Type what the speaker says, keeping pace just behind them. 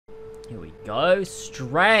Here we go.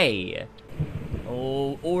 Stray.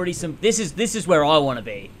 Oh, already some... This is where I want to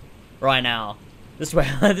be. Right now. This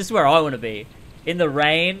is where I want to be. In the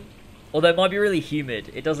rain. Although it might be really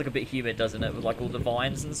humid. It does look a bit humid, doesn't it? With like all the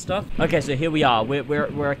vines and stuff. Okay, so here we are.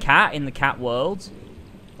 We're a cat in the cat world.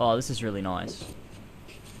 Oh, this is really nice.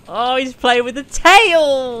 Oh, he's playing with the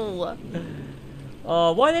tail!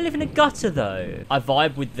 Oh, why do they live in a gutter, though? I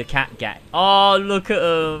vibe with the cat gang. Oh, look at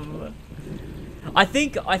him. I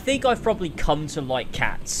think I've probably come to like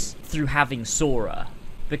cats through having Sora.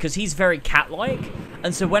 Because he's very cat-like.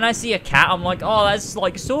 And so when I see a cat, I'm like, oh, that's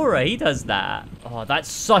like Sora. He does that. Oh, that's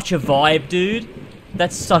such a vibe, dude.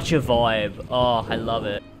 That's such a vibe. Oh, I love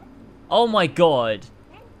it. Oh, my God.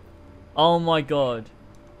 Oh, my God.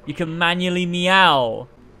 You can manually meow.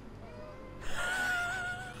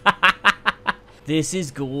 This is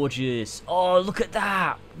gorgeous. Oh, look at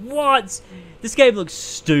that. What? This game looks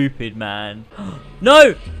stupid, man.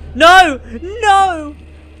 No! No! No!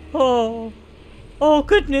 Oh. Oh,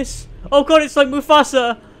 goodness. Oh, God, it's like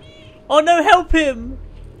Mufasa. Oh, no, help him.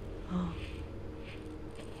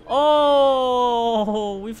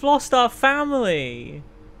 Oh, we've lost our family.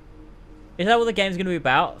 Is that what the game's going to be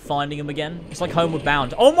about? Finding him again? It's like Homeward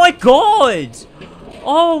Bound. Oh, my God.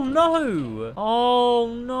 Oh, no. Oh,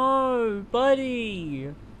 no,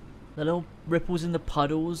 buddy. The little ripples in the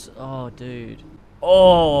puddles. Oh, dude.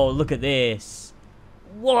 Oh, look at this.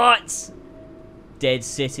 What? Dead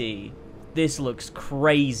City. This looks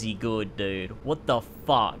crazy good, dude. What the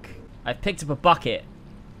fuck? I picked up a bucket.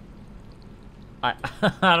 I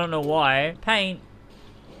don't know why. Paint.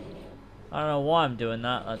 I don't know why I'm doing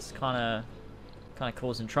that. That's kind of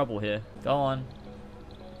causing trouble here. Go on.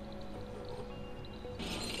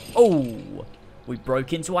 Oh, we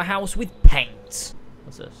broke into a house with paint.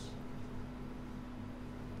 What's this?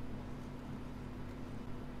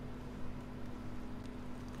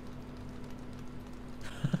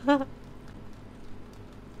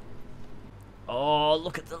 Oh,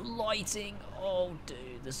 look at the lighting. Oh,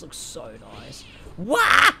 dude, this looks so nice.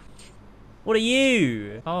 Wah! What are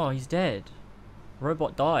you? Oh, he's dead.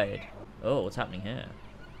 Robot died. Oh, what's happening here?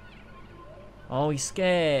 Oh, he's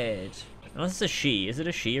scared. Unless it's a she. Is it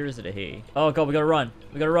a she or is it a he? Oh, God, we gotta run.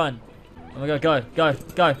 We gotta run. Oh, my God, go, go,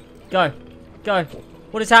 go, go, go.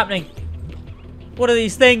 What is happening? What are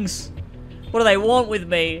these things? What do they want with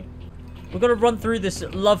me? We've got to run through this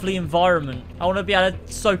lovely environment. I want to be able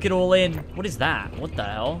to soak it all in. What is that? What the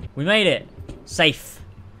hell? We made it. Safe.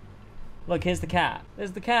 Look, here's the cat.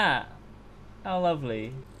 There's the cat. How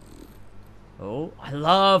lovely. Oh, I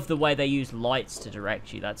love the way they use lights to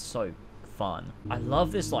direct you. That's so fun. I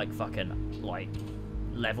love this, like, fucking, like,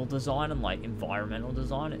 level design and, like, environmental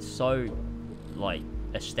design. It's so, like,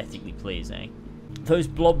 aesthetically pleasing. Those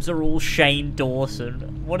blobs are all Shane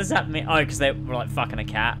Dawson. What does that mean? Oh, because they were like fucking a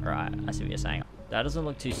cat. Right, I see what you're saying. That doesn't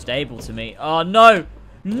look too stable to me. Oh, no.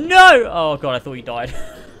 No! Oh, God, I thought you died.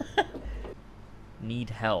 Need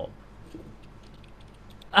help.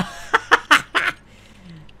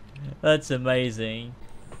 That's amazing.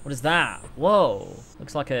 What is that? Whoa.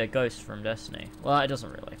 Looks like a ghost from Destiny. Well, it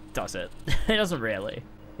doesn't really. Does it? It doesn't really.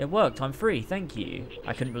 It worked. I'm free. Thank you.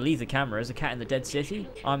 I couldn't believe the camera. Is a cat in the dead city?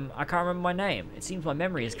 I can't remember my name. It seems my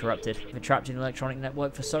memory is corrupted. I've been trapped in an electronic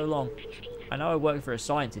network for so long. I know I work for a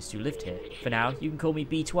scientist who lived here. For now, you can call me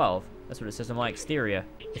B12. That's what it says on my exterior.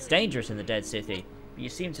 It's dangerous in the dead city, but you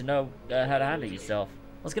seem to know how to handle yourself.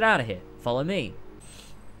 Let's get out of here. Follow me.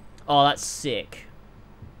 Oh, that's sick.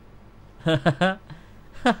 The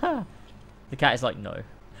cat is like, no.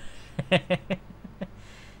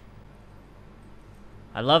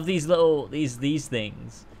 I love these little, these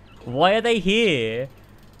things. Why are they here?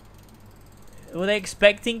 Were they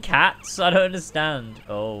expecting cats? I don't understand.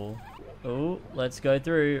 Oh. Oh, let's go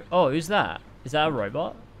through. Oh, who's that? Is that a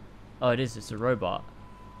robot? Oh, it is. It's a robot.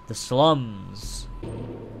 The slums.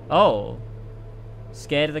 Oh.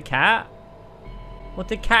 Scared of the cat? What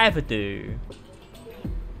did cat ever do?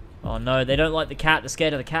 Oh, no. They don't like the cat. They're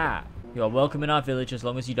scared of the cat. You are welcome in our village as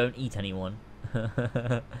long as you don't eat anyone.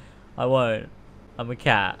 I won't. I'm a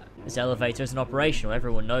cat. This elevator isn't operational.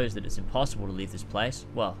 Everyone knows that it's impossible to leave this place.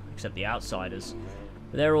 Well, except the outsiders.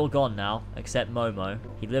 But they're all gone now, except Momo.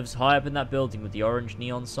 He lives high up in that building with the orange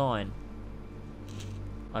neon sign.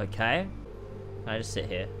 Okay. Can I just sit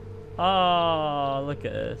here? Oh, look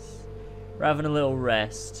at this. We're having a little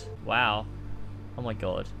rest. Wow. Oh my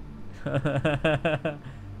God.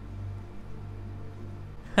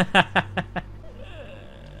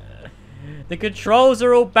 The controls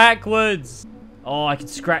are all backwards. Oh, I can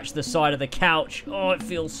scratch the side of the couch. Oh, it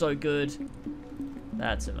feels so good.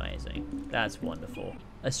 That's amazing. That's wonderful.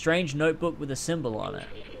 A strange notebook with a symbol on it.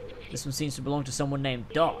 This one seems to belong to someone named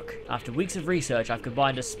Doc. After weeks of research, I've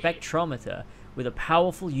combined a spectrometer with a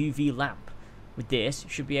powerful UV lamp. With this, you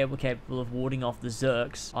should be capable of warding off the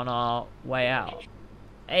Zerks on our way out.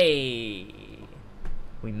 Hey!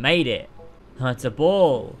 We made it! It's a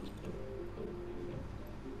ball!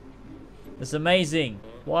 It's amazing!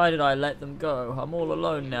 Why did I let them go? I'm all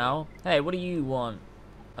alone now. Hey, what do you want?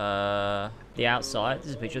 The outside.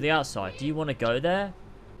 This is a picture of the outside. Do you want to go there?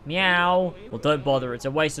 Meow! Well, don't bother. It's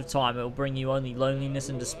a waste of time. It will bring you only loneliness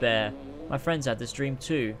and despair. My friends had this dream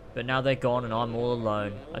too, but now they're gone and I'm all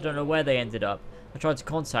alone. I don't know where they ended up. I tried to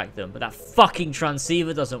contact them, but that fucking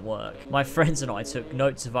transceiver doesn't work. My friends and I took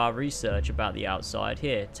notes of our research about the outside.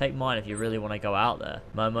 Here, take mine if you really want to go out there.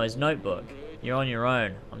 Momo's notebook. You're on your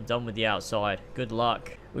own. I'm done with the outside. Good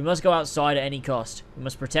luck. We must go outside at any cost. We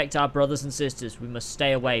must protect our brothers and sisters. We must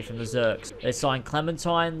stay away from the Zerks. They signed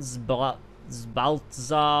Clementine,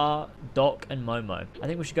 Balthazar, Doc, and Momo. I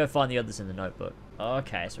think we should go find the others in the notebook.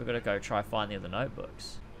 Okay, so we're gonna go try find the other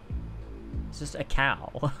notebooks. It's just a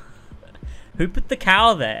cow. Who put the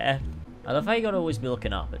cow there? I love how you gotta always be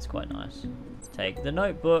looking up. It's quite nice. Take the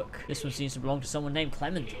notebook. This one seems to belong to someone named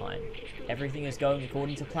Clementine. Everything is going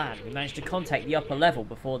according to plan. We managed to contact the upper level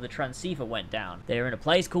before the transceiver went down. They are in a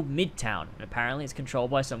place called Midtown, and apparently it's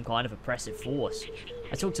controlled by some kind of oppressive force.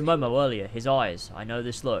 I talked to Momo earlier. His eyes. I know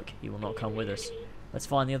this look. He will not come with us. Let's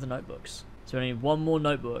find the other notebooks. So we need one more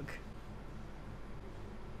notebook.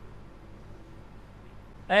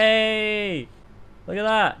 Hey! Look at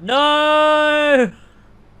that. No!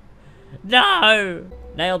 No!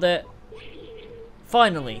 Nailed it.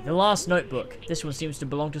 Finally, the last notebook. This one seems to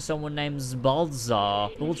belong to someone named Balthazar.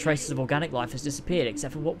 All traces of organic life has disappeared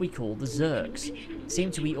except for what we call the Zerks. Seem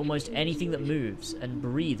to eat almost anything that moves and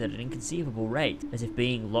breathe at an inconceivable rate, as if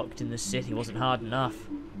being locked in this city wasn't hard enough.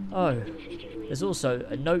 Oh, there's also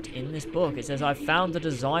a note in this book. It says, I've found the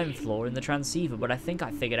design flaw in the transceiver, but I think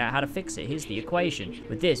I figured out how to fix it. Here's the equation.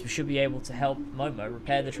 With this, we should be able to help Momo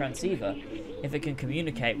repair the transceiver. If it can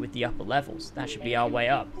communicate with the upper levels, that should be our way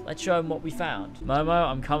up. Let's show him what we found. Momo,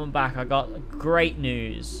 I'm coming back. I got great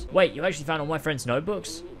news. Wait, you actually found all my friends'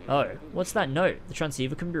 notebooks? Oh, what's that note? The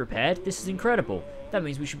transceiver can be repaired? This is incredible. That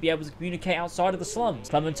means we should be able to communicate outside of the slums.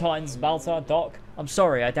 Clementine's, Balthazar, Doc. I'm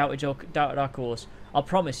sorry I doubted our course. I'll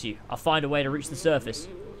promise you, I'll find a way to reach the surface.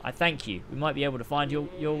 I thank you. We might be able to find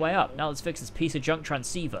your way up. Now let's fix this piece of junk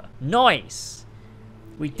transceiver. Nice!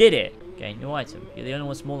 We did it. Gain new item. You're the only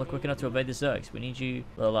one small and quick enough to evade the Zergs. We need you,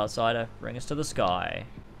 little outsider. Bring us to the sky.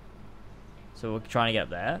 So we're trying to get up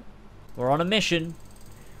there. We're on a mission.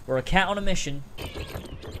 We're a cat on a mission.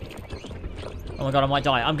 Oh my god, I might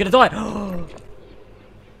die. I'm gonna die!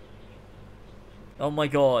 Oh my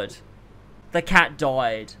god. The cat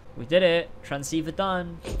died. We did it. Transceiver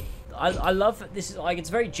done. I love that this is like, it's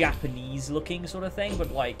very Japanese looking sort of thing,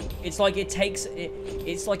 but like it's like it takes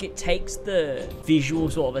the visual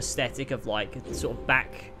sort of aesthetic of like sort of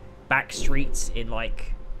back streets in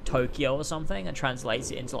like Tokyo or something and translates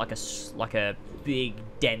it into like a big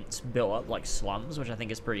dense built up like slums, which I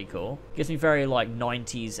think is pretty cool. Gives me very like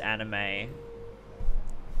 90s anime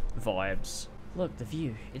vibes. Look, the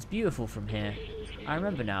view. It's beautiful from here. I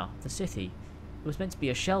remember now. The city. It was meant to be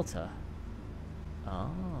a shelter.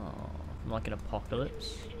 Oh, like an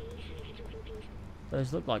apocalypse.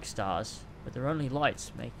 Those look like stars, but they're only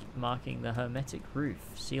lights marking the hermetic roof,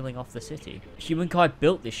 sealing off the city. Humankind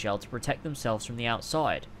built this shell to protect themselves from the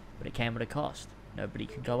outside, but it came at a cost. Nobody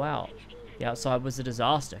could go out. The outside was a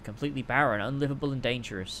disaster, completely barren, unlivable and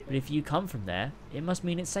dangerous. But if you come from there, it must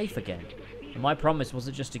mean it's safe again. And my promise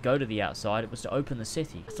wasn't just to go to the outside, it was to open the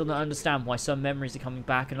city. I still don't understand why some memories are coming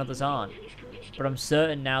back and others aren't. But I'm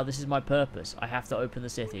certain now this is my purpose. I have to open the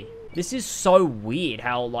city. This is so weird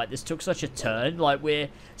how, like, this took such a turn. Like, we're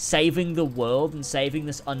saving the world and saving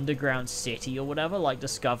this underground city or whatever. Like,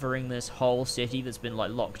 discovering this whole city that's been,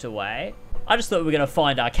 like, locked away. I just thought we were going to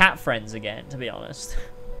find our cat friends again, to be honest.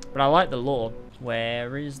 But I like the lore.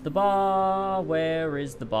 Where is the bar? Where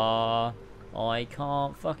is the bar? I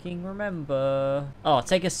can't fucking remember. Oh,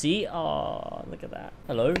 take a seat. Oh, look at that.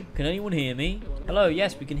 Hello, can anyone hear me? Hello,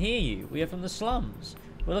 yes, we can hear you. We are from the slums.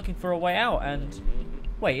 We're looking for a way out and...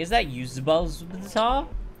 Wait, is that you, Balthazar?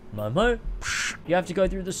 Momo? You have to go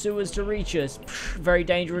through the sewers to reach us. Very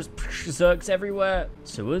dangerous. Zerks everywhere.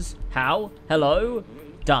 Sewers? How? Hello?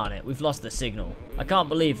 Darn it, we've lost the signal. I can't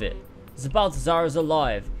believe it. Balthazar is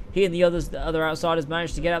alive. He and the other outsiders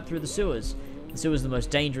managed to get up through the sewers. The sewer's the most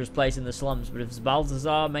dangerous place in the slums, but if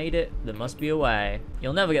Balthazar made it, there must be a way.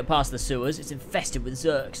 You'll never get past the sewers. It's infested with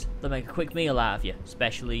Zerks. They'll make a quick meal out of you,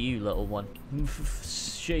 especially you, little one.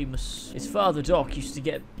 Seamus. His father, Doc, used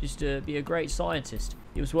to be a great scientist.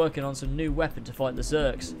 He was working on some new weapon to fight the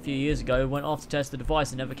Zerks. A few years ago, he went off to test the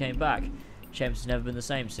device and never came back. Seamus has never been the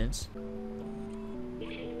same since.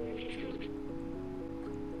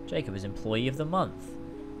 Jacob is Employee of the Month.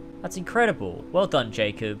 That's incredible. Well done,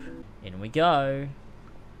 Jacob. In we go.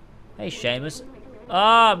 Hey, Seamus.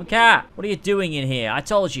 Ah, cat! What are you doing in here? I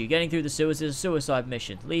told you, getting through the sewers is a suicide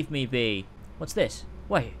mission. Leave me be. What's this?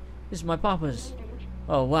 Wait, this is my papa's.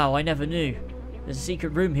 Oh, wow, I never knew. There's a secret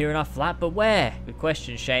room here in our flat, but where? Good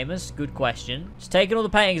question, Seamus. Good question. Just taking all the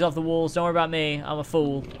paintings off the walls. Don't worry about me. I'm a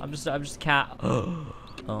fool. I'm just a cat.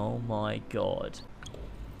 Oh my god.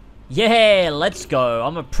 Yeah, let's go.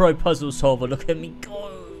 I'm a pro puzzle solver. Look at me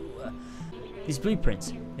go. These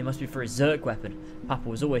blueprints, they must be for his Zerk weapon. Papa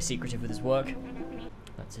was always secretive with his work.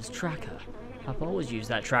 That's his tracker. Papa always used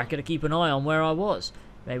that tracker to keep an eye on where I was.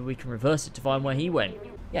 Maybe we can reverse it to find where he went.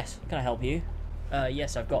 Yes, can I help you?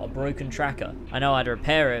 Yes, I've got a broken tracker. I know how to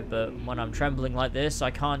repair it, but when I'm trembling like this,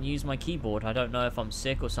 I can't use my keyboard. I don't know if I'm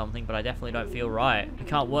sick or something, but I definitely don't feel right. I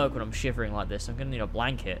can't work when I'm shivering like this. I'm gonna need a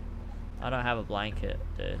blanket. I don't have a blanket,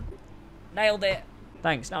 dude. Nailed it!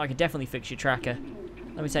 Thanks, now I can definitely fix your tracker.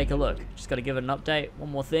 Let me take a look. Just gotta give it an update.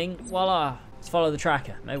 One more thing. Voila! Let's follow the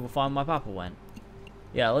tracker. Maybe we'll find where my papa went.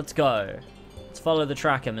 Yeah, let's go. Let's follow the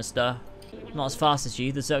tracker, mister. Not as fast as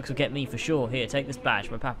you. The Zerks will get me for sure. Here, take this badge.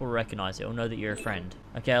 My papa will recognize it. He'll know that you're a friend.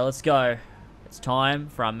 Okay, let's go. It's time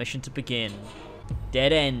for our mission to begin.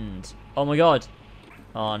 Dead end. Oh my god.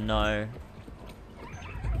 Oh no.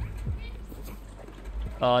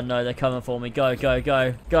 Oh no, they're coming for me. Go, go,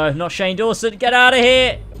 go. Go. Not Shane Dawson. Get out of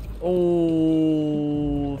here.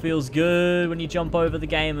 Oh, feels good when you jump over the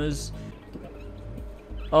gamers.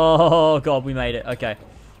 Oh god, we made it. Okay.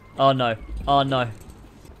 Oh no. Oh no.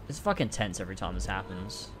 It's fucking tense every time this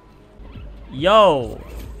happens. Yo!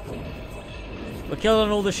 We're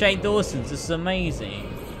killing all the Shane Dawsons. This is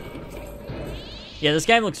amazing. Yeah, this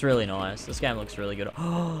game looks really nice. This game looks really good.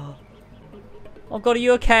 Oh god, are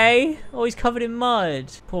you okay? Oh, he's covered in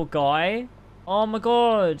mud. Poor guy. Oh my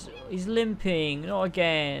god. He's limping. Not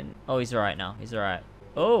again. Oh, he's alright now. He's alright.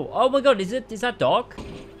 Oh my god, is that Doc?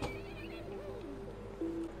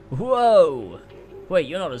 Whoa! Wait,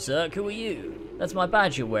 you're not a Zerk. Who are you? That's my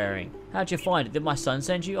badge you're wearing. How'd you find it? Did my son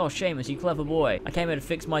send you? Oh, Seamus, you clever boy. I came here to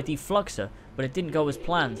fix my defluxer, but it didn't go as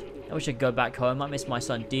planned. I wish I could go back home. I miss my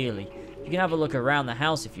son dearly. You can have a look around the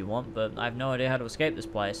house if you want, but I have no idea how to escape this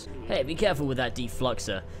place. Hey, be careful with that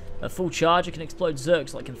defluxer. At full charge, it can explode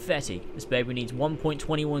Zerks like confetti. This baby needs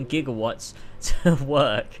 1.21 gigawatts to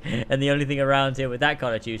work, and the only thing around here with that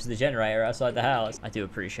kind of juice is the generator outside the house. I do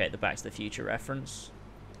appreciate the Back to the Future reference.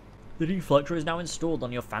 The deflector is now installed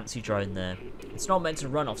on your fancy drone there. It's not meant to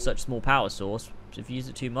run off such small power source, so if you use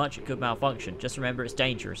it too much, it could malfunction. Just remember it's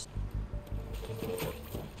dangerous.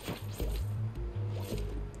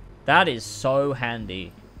 That is so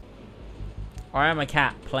handy. I am a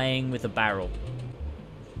cat playing with a barrel.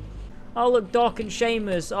 Oh look, Doc and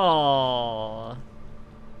Seamus. Aww.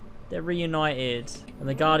 They're reunited. And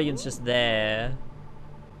the Guardian's just there.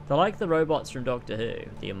 They're like the robots from Doctor Who,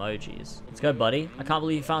 the emojis. Let's go, buddy. I can't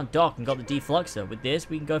believe you found Doc and got the defluxer. With this,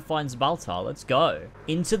 we can go find Zbaltar. Let's go.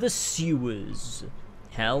 Into the sewers.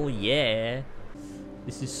 Hell yeah.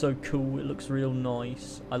 This is so cool. It looks real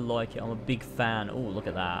nice. I like it. I'm a big fan. Oh, look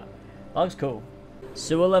at that. That looks cool.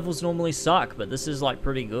 Sewer levels normally suck, but this is like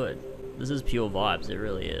pretty good. This is pure vibes. It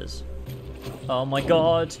really is. Oh my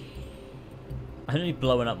god. I'm only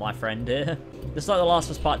blowing up my friend here. This is like The Last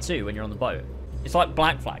of Us Part 2 when you're on the boat. It's like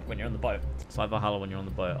Black Flag when you're on the boat. It's like Valhalla when you're on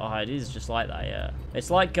the boat. Oh, it is just like that, yeah. It's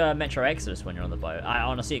like Metro Exodus when you're on the boat.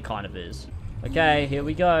 Honestly, it kind of is. Okay, here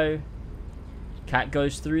we go. Cat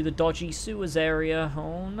goes through the dodgy sewers area.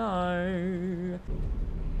 Oh, no.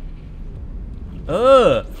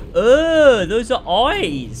 Those are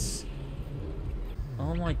eyes.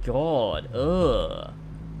 Oh, my God.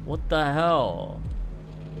 What the hell?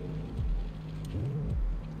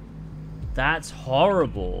 That's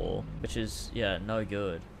horrible. Which is, yeah, no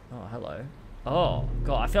good. Oh, hello. Oh,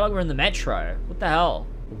 God, I feel like we're in the metro. What the hell?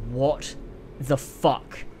 What the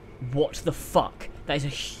fuck? What the fuck? That is a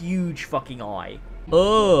huge fucking eye.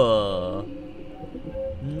 No,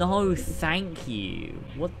 thank you.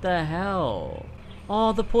 What the hell?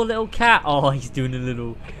 Oh, the poor little cat. Oh, he's doing a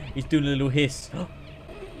little hiss.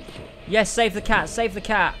 Yes, save the cat, save the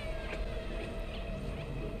cat.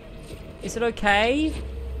 Is it okay?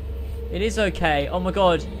 It is okay. Oh my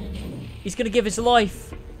god. He's gonna give his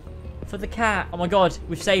life for the cat. Oh my god,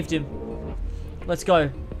 we've saved him. Let's go.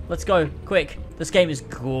 Let's go. Quick. This game is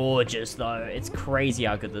gorgeous, though. It's crazy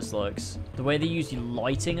how good this looks. The way they use the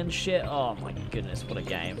lighting and shit. Oh, my goodness. What a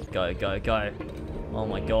game. Go, go, go. Oh,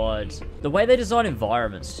 my God. The way they design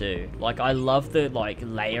environments, too. Like, I love the, like,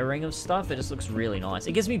 layering of stuff. It just looks really nice.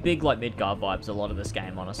 It gives me big, like, Midgard vibes a lot of this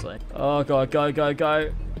game, honestly. Oh, God. Go, go,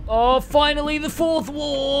 go. Oh, finally, the 4th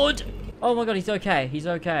ward. Oh, my God. He's okay. He's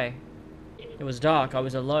okay. It was dark. I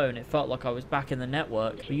was alone. It felt like I was back in the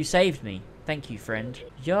network. But you saved me. Thank you, friend.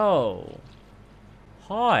 Yo.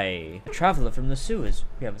 Hi. A traveler from the sewers.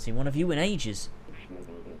 We haven't seen one of you in ages.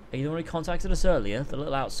 Are you the one who contacted us earlier? The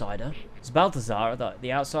little outsider? It's Balthazar.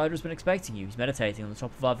 The outsider has been expecting you. He's meditating on the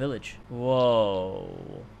top of our village. Whoa.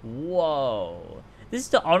 Whoa. This is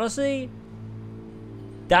the... Honestly...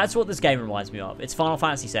 That's what this game reminds me of. It's Final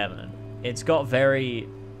Fantasy VII. It's got very...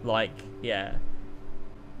 Like... Yeah.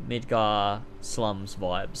 Midgar slums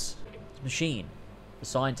vibes. It's a machine. The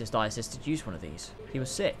scientist I assisted used one of these. He was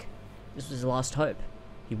sick. This was his last hope.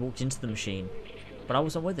 He walked into the machine. But I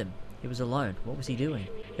wasn't with him. He was alone. What was he doing?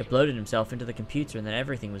 He uploaded himself into the computer and then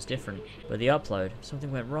everything was different. But the upload,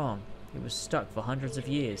 something went wrong. It was stuck for hundreds of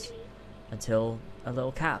years. Until a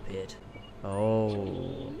little cat appeared.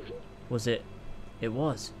 Oh. Was it? It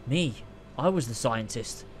was. Me. I was the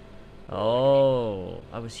scientist. Oh.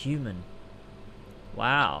 I was human.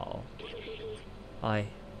 Wow. I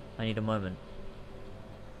need a moment.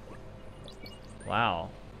 Wow.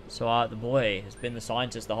 So the boy has been the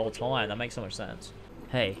scientist the whole time. That makes so much sense.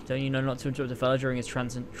 Hey, don't you know not to interrupt the fellow during his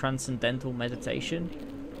transcendental meditation?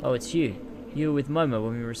 Oh, it's you. You were with Momo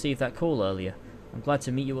when we received that call earlier. I'm glad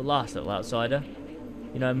to meet you at last, little outsider.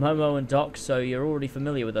 You know Momo and Doc, so you're already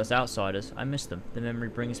familiar with us outsiders. I miss them. The memory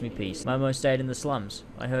brings me peace. Momo stayed in the slums.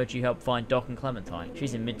 I heard you helped find Doc and Clementine.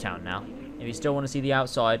 She's in Midtown now. If you still want to see the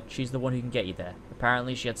outside, she's the one who can get you there.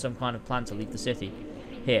 Apparently, she had some kind of plan to leave the city.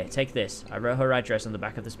 Here, take this. I wrote her address on the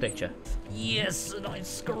back of this picture. Yes, a nice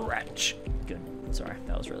scratch. Good. Sorry,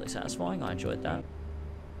 that was really satisfying. I enjoyed that.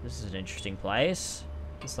 This is an interesting place.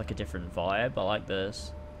 It's like a different vibe. I like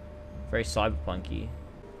this. Very cyberpunky.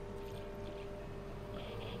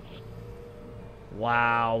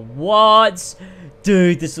 Wow, what?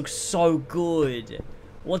 Dude, this looks so good.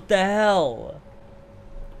 What the hell?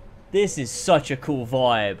 This is such a cool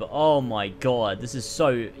vibe. Oh my god, this is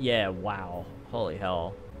so... Yeah, wow. Holy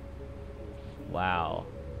hell. Wow.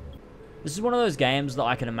 This is one of those games that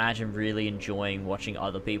I can imagine really enjoying watching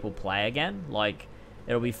other people play again. Like,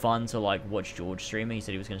 it'll be fun to, like, watch George stream it. He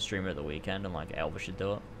said he was going to stream it at the weekend, and, like, Elva should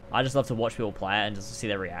do it. I just love to watch people play it and just see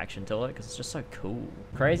their reaction to it, because it's just so cool.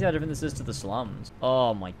 Crazy how different this is to the slums.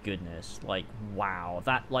 Oh my goodness. Like, wow.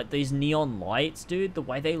 That, like, these neon lights, dude, the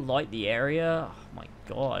way they light the area, oh my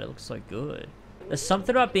god, it looks so good. There's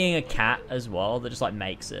something about being a cat as well that just, like,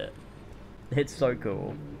 makes it. It's so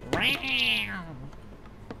cool. I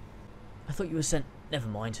thought you were sent... Never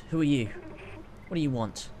mind. Who are you? What do you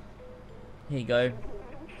want? Here you go.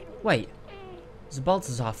 Wait.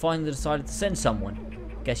 Balthazar finally decided to send someone.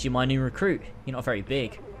 Guess you're my new recruit. You're not very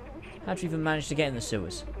big. How'd you even manage to get in the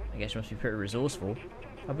sewers? I guess you must be pretty resourceful.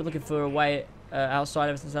 I've been looking for a way outside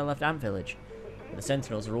ever since I left Ant Village. But the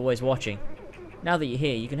Sentinels are always watching. Now that you're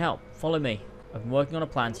here, you can help. Follow me. I've been working on a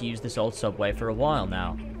plan to use this old subway for a while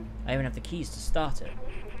now. I even have the keys to start it.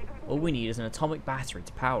 All we need is an atomic battery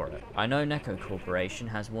to power it. I know Neko Corporation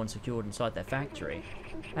has one secured inside their factory.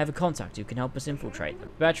 I have a contact who can help us infiltrate them.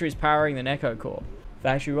 The battery is powering the Neko Corp.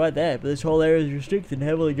 Factory right there, but this whole area is restricted and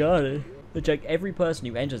heavily guarded. They check every person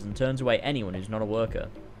who enters and turns away anyone who's not a worker.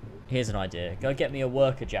 Here's an idea. Go get me a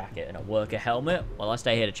worker jacket and a worker helmet while I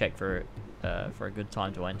stay here to check for a good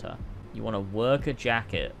time to enter. You want a worker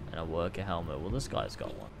jacket and a worker helmet. Well, this guy's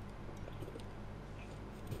got one.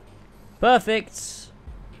 Perfect.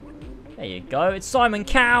 There you go. It's Simon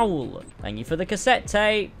Cowell. Thank you for the cassette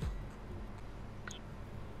tape.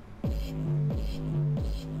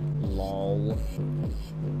 Lol.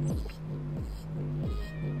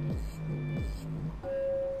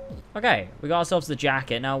 Okay, we got ourselves the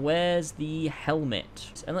jacket. Now, where's the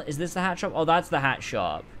helmet? Is this the hat shop? Oh, that's the hat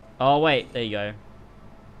shop. Oh, wait. There you go.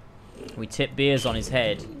 We tip beers on his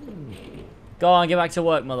head. Go on, get back to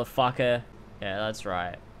work, motherfucker. Yeah, that's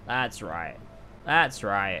right. That's right. That's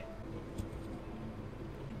right.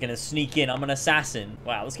 Gonna sneak in. I'm an assassin.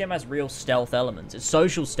 Wow, this game has real stealth elements. It's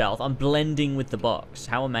social stealth. I'm blending with the box.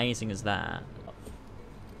 How amazing is that?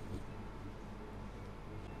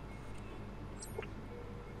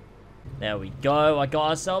 There we go. I got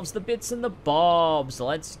ourselves the bits and the bobs.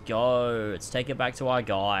 Let's go. Let's take it back to our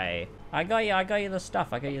guy. I got you the stuff.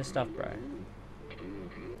 I got you the stuff, bro.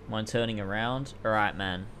 Mind turning around? Alright,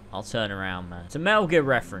 man. I'll turn around, man. It's a Metal Gear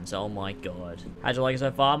reference. Oh my god. How'd you like it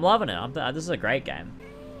so far? I'm loving it. This is a great game.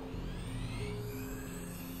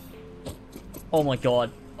 Oh my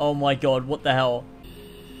god. Oh my god. What the hell?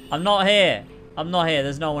 I'm not here. I'm not here.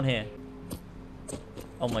 There's no one here.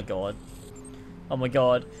 Oh my god. Oh my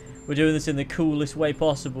god. We're doing this in the coolest way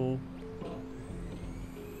possible.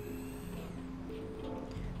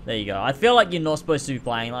 There you go. I feel like you're not supposed to be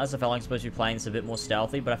playing like this. I feel like I'm supposed to be playing this a bit more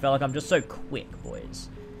stealthy, but I feel like I'm just so quick, boys.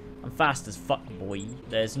 I'm fast as fuck, boy.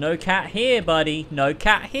 There's no cat here, buddy. No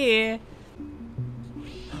cat here.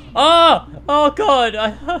 Oh! Oh, God.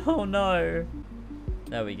 Oh, no.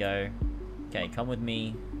 There we go. Okay, come with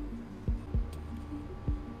me.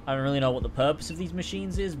 I don't really know what the purpose of these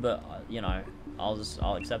machines is, but, you know, I'll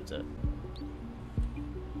accept it.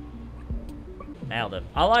 Nailed it.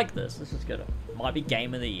 I like this. This is good. Might be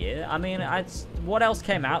game of the year. I mean, what else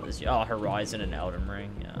came out this year? Oh, Horizon and Elden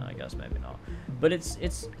Ring. Yeah, I guess maybe not. But it's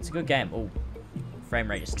a good game. Oh, frame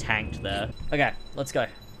rate is tanked there. Okay, let's go.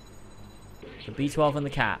 The B12 and the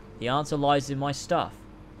cat. The answer lies in my stuff.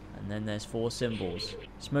 And then there's 4 symbols.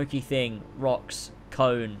 Smoky thing, rocks,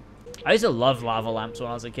 cone. I used to love lava lamps when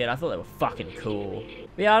I was a kid. I thought they were fucking cool.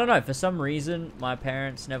 But yeah, I don't know. For some reason, my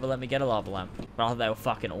parents never let me get a lava lamp. But I thought they were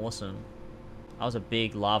fucking awesome. I was a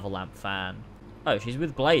big lava lamp fan. Oh, she's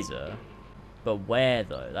with Blazer. But where,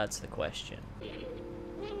 though? That's the question.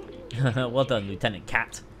 Well done, Lieutenant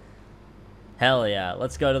Cat. Hell yeah.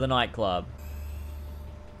 Let's go to the nightclub.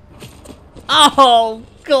 Oh,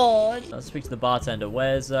 God. Let's speak to the bartender.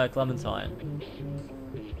 Where's Clementine?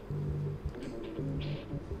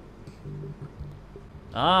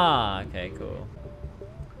 Ah, okay, cool.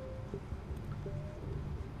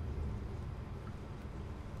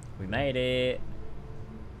 We made it.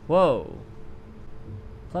 Whoa.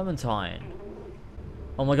 Clementine.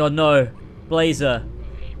 Oh my god, no. Blazer.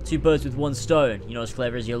 2 birds with 1 stone. You're not as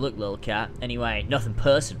clever as you look, little cat. Anyway, nothing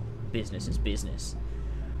personal. Business is business.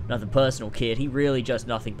 Nothing personal, kid. He really just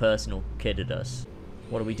nothing personal kidded us.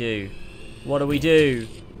 What do we do? What do we do?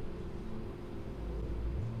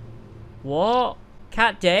 What?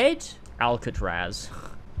 Cat dead? Alcatraz.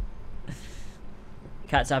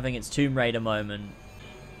 Cat's having its Tomb Raider moment.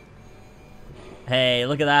 Hey,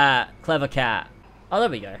 look at that. Clever cat. Oh, there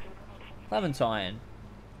we go. Clementine.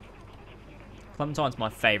 Clementine's my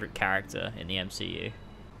favorite character in the MCU.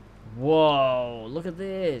 Whoa, look at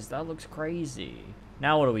this. That looks crazy.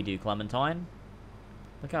 Now what do we do, Clementine?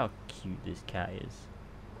 Look how cute this cat is.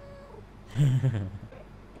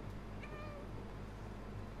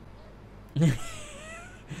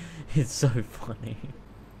 It's so funny.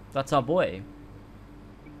 That's our boy.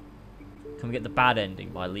 Can we get the bad ending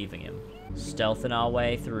by leaving him? Stealthing our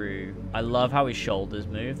way through. I love how his shoulders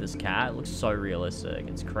move, this cat. It looks so realistic.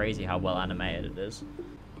 It's crazy how well animated it is.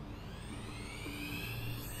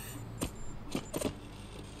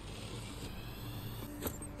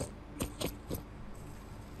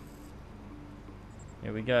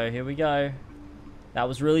 Here we go, here we go. That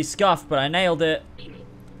was really scuffed, but I nailed it.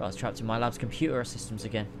 I was trapped in my lab's computer systems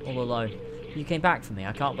again, all alone. You came back for me,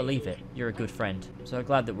 I can't believe it. You're a good friend. I'm so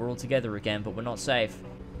glad that we're all together again, but we're not safe.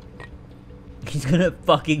 He's gonna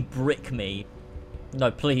fucking brick me.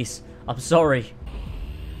 No, please. I'm sorry.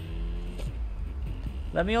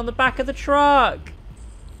 Let me on the back of the truck.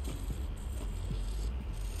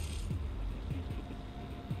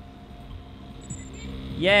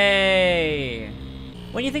 Yay.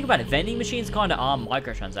 When you think about it, vending machines kind of are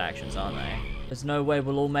microtransactions, aren't they? There's no way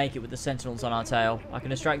we'll all make it with the sentinels on our tail. I can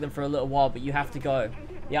distract them for a little while, but you have to go.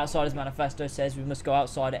 The Outsiders Manifesto says we must go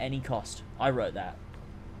outside at any cost. I wrote that.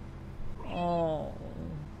 Oh.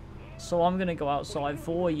 So I'm gonna go outside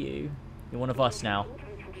for you. You're one of us now.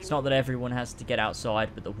 It's not that everyone has to get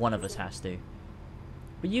outside, but that one of us has to.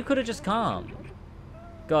 But you could have just come.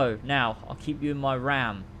 Go, now. I'll keep you in my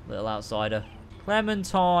ram, little outsider.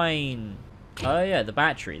 Clementine! Oh yeah, the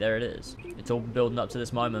battery. There it is. It's all been building up to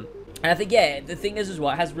this moment. And I think, yeah, the thing is as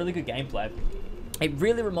well, it has really good gameplay. It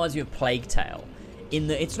really reminds me of Plague Tale, in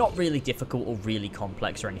that it's not really difficult or really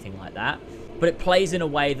complex or anything like that, but it plays in a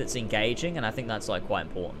way that's engaging, and I think that's, like, quite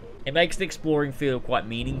important. It makes the exploring feel quite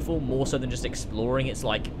meaningful, more so than just exploring. It's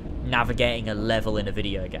like navigating a level in a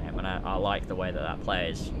video game, and I like the way that that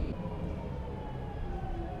plays.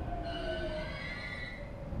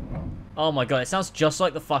 Oh my god, it sounds just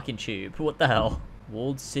like the fucking tube. What the hell?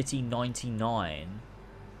 Walled City 99.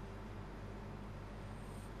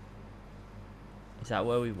 Is that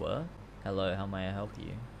where we were? Hello, how may I help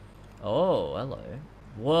you? Oh, hello.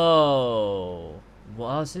 Whoa.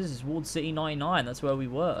 Well, this is Walled City 99. That's where we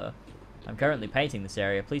were. I'm currently painting this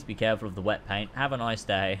area. Please be careful of the wet paint. Have a nice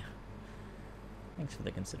day. Thanks for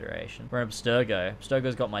the consideration. We're in Abstergo.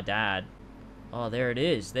 Abstergo's got my dad. Oh, there it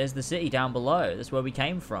is. There's the city down below. That's where we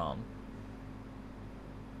came from.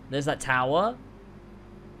 There's that tower.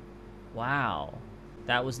 Wow.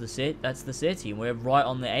 That was the that's the city. We're right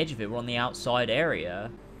on the edge of it. We're on the outside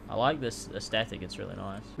area. I like this aesthetic. It's really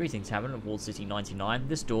nice. Greetings, Hammond of Walled City 99.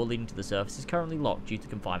 This door leading to the surface is currently locked due to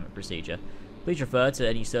confinement procedure. Please refer to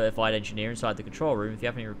any certified engineer inside the control room if you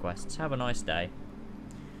have any requests. Have a nice day.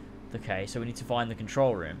 Okay, so we need to find the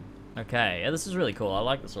control room. Okay, yeah, this is really cool. I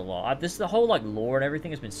like this a lot. The whole like lore and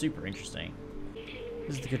everything has been super interesting.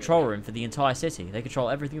 This is the control room for the entire city. They control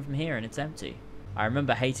everything from here and it's empty. I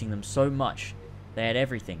remember hating them so much. They had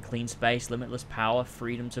everything. Clean space, limitless power,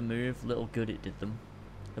 freedom to move. Little good it did them.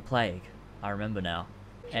 The plague. I remember now.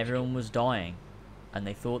 Everyone was dying. And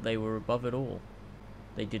they thought they were above it all.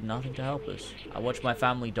 They did nothing to help us. I watched my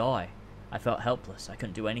family die. I felt helpless. I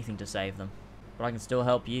couldn't do anything to save them. But I can still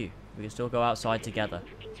help you. We can still go outside together.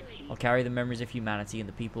 I'll carry the memories of humanity and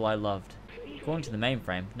the people I loved. According to the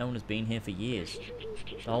mainframe, no one has been here for years.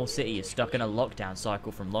 The whole city is stuck in a lockdown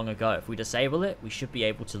cycle from long ago. If we disable it, we should be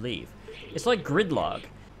able to leave. It's like gridlock.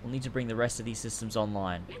 We'll need to bring the rest of these systems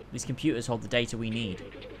online. These computers hold the data we need.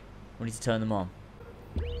 We need to turn them on.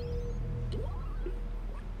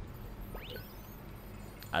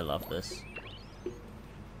 I love this.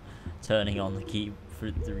 Turning on the key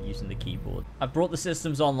through using the keyboard. I brought the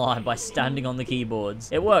systems online by standing on the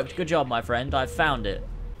keyboards. It worked. Good job, my friend. I've found it.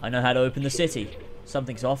 I know how to open the city.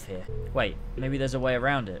 Something's off here. Wait, maybe there's a way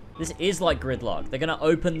around it. This is like gridlock. They're gonna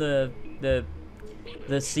open the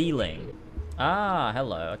ceiling. Ah,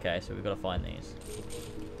 hello. Okay, so we've got to find these.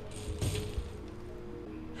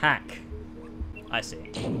 Hack. I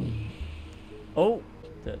see. Oh,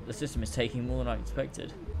 the system is taking more than I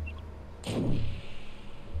expected.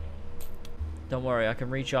 Don't worry, I can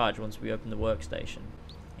recharge once we open the workstation.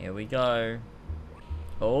 Here we go.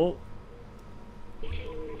 Oh.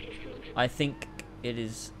 I think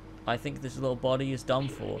this little body is done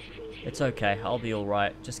for. It's okay, I'll be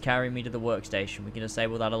alright. Just carry me to the workstation. We can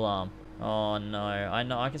disable that alarm. Oh no, I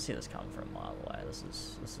know, I can see this coming from a mile away.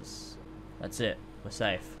 That's it. We're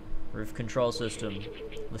safe. Roof control system.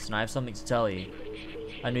 Listen, I have something to tell you.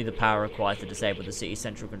 I knew the power required to disable the city's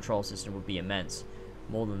central control system would be immense.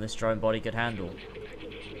 More than this drone body could handle.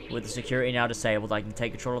 With the security now disabled, I can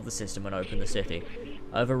take control of the system and open the city.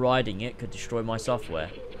 Overriding it could destroy my software.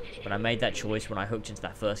 But I made that choice when I hooked into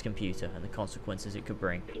that first computer and the consequences it could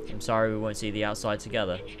bring. I'm sorry we won't see the outside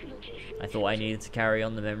together. I thought I needed to carry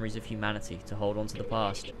on the memories of humanity, to hold on to the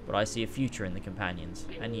past. But I see a future in the companions.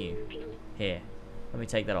 And you. Here. Let me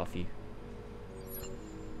take that off you.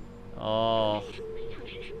 Oh.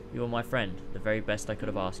 You are my friend. The very best I could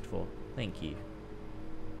have asked for. Thank you.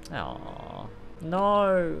 Aww.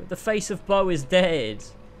 No! The face of Bo is dead!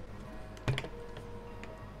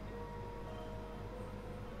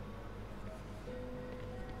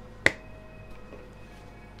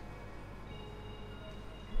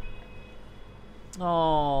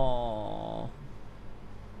 Oh.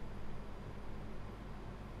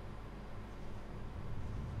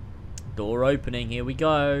 Door opening, here we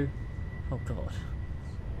go. Oh god.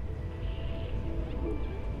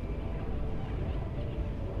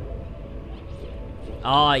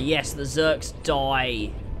 Ah, yes, the Zerks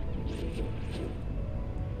die.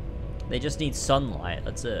 They just need sunlight,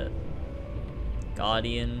 that's it.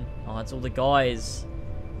 Guardian. Oh, it's all the guys.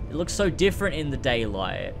 It looks so different in the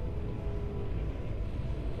daylight.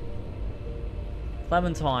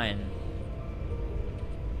 Clementine.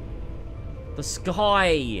 The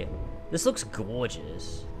sky. This looks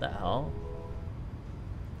gorgeous. The hell?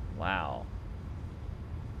 Wow.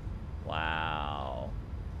 Wow.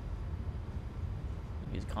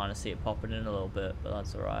 You can kind of see it popping in a little bit, but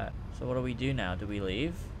that's alright. So what do we do now? Do we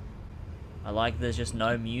leave? I like there's just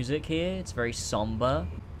no music here. It's very somber.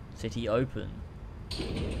 City open.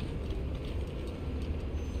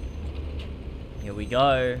 Here we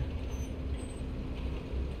go.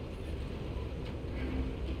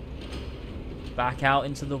 Back out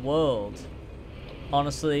into the world.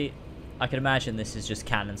 Honestly, I can imagine this is just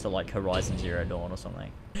canon to like Horizon Zero Dawn or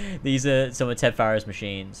something. These are some of Ted Farrow's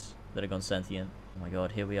machines that have gone sentient. Oh my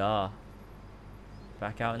god, here we are.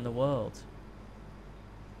 Back out in the world.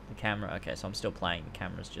 The camera, okay, so I'm still playing. The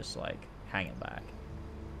camera's just like hanging back.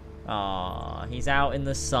 Ah, he's out in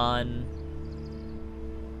the sun.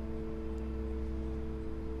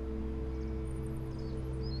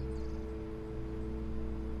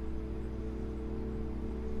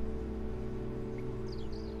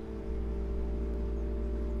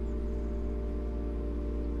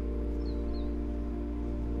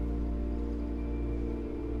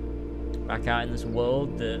 Back out in this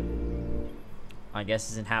world that I guess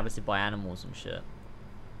it's inhabited by animals and shit.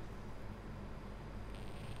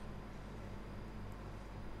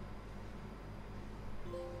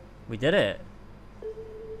 We did it.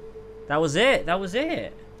 That was it. That was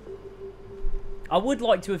it. I would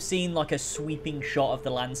like to have seen like a sweeping shot of the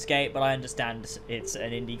landscape, but I understand it's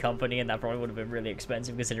an indie company and that probably would have been really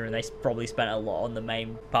expensive considering they probably spent a lot on the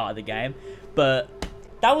main part of the game. But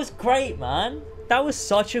that was great, man. That was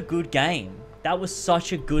such a good game. That was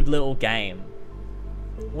such a good little game.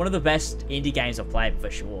 One of the best indie games I've played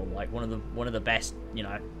for sure. Like one of the best, you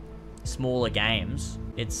know, smaller games.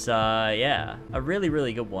 It's yeah, a really,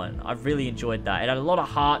 really good one. I've really enjoyed that. It had a lot of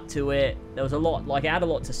heart to it. There was a lot, like, it had a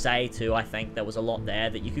lot to say too. I think there was a lot there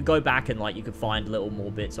that you could go back and like you could find little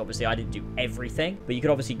more bits. Obviously I didn't do everything, but you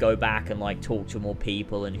could obviously go back and like talk to more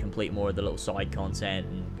people and complete more of the little side content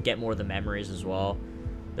and get more of the memories as well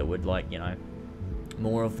that would, like, you know,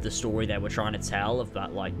 more of the story they were trying to tell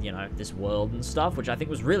about, like, you know, this world and stuff, which I think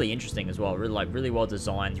was really interesting as well. Really, like, really well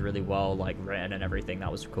designed, really well, like, written and everything.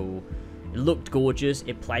 That was cool. It looked gorgeous.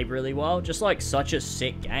 It played really well. Just, like, such a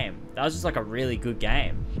sick game. That was just, like, a really good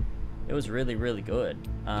game. It was really, really good.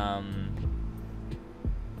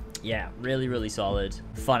 Yeah, really, really solid.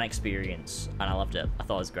 Fun experience. And I loved it. I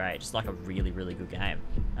thought it was great. Just, like, a really, really good game.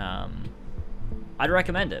 I'd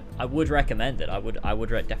recommend it. I would recommend it. I would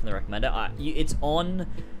definitely recommend it. It's on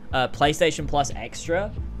PlayStation Plus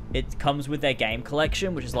Extra. It comes with their game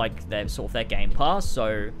collection, which is like their sort of their Game Pass.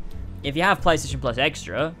 So if you have PlayStation Plus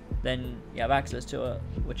Extra, then you have access to it,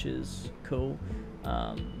 which is cool.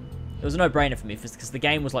 It was a no-brainer for me because the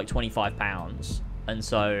game was like £25, and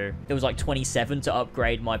so it was like 27 to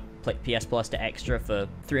upgrade my PS Plus to Extra for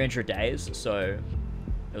 300 days. So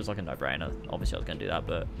it was like a no-brainer. Obviously, I was gonna do that,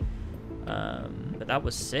 but that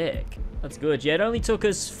was sick. That's good. Yeah, it only took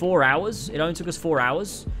us 4 hours. If I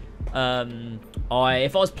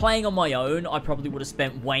was playing on my own, I probably would have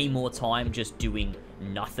spent way more time just doing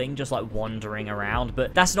nothing, just like wandering around.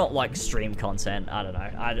 But that's not like stream content. I don't know.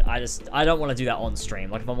 I don't want to do that on stream.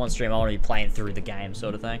 Like if I'm on stream, I want to be playing through the game,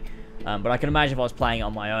 sort of thing. But I can imagine if I was playing it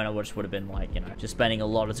on my own, I would have been like, you know, just spending a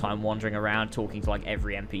lot of time wandering around, talking to like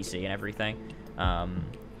every NPC and everything.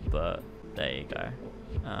 But there you go.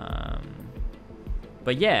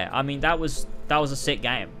 But yeah, I mean, that was a sick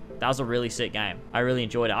game. That was a really sick game. I really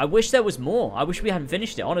enjoyed it. I wish there was more. I wish we hadn't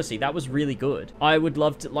finished it. Honestly, that was really good. I would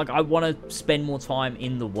love to, like, I want to spend more time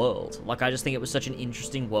in the world. Like, I just think it was such an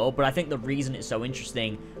interesting world. But I think the reason it's so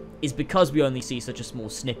interesting is because we only see such a small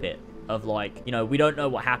snippet of, like, you know, we don't know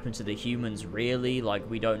what happened to the humans, really. Like,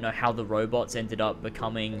 we don't know how the robots ended up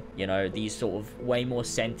becoming, you know, these sort of way more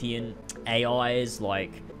sentient AIs.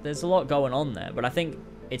 Like, there's a lot going on there. But I think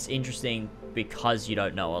it's interesting because you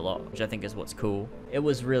don't know a lot, which I think is what's cool. It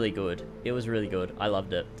was really good. It was really good. I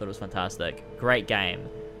loved it. Thought it was fantastic. Great game.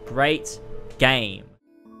 Great game.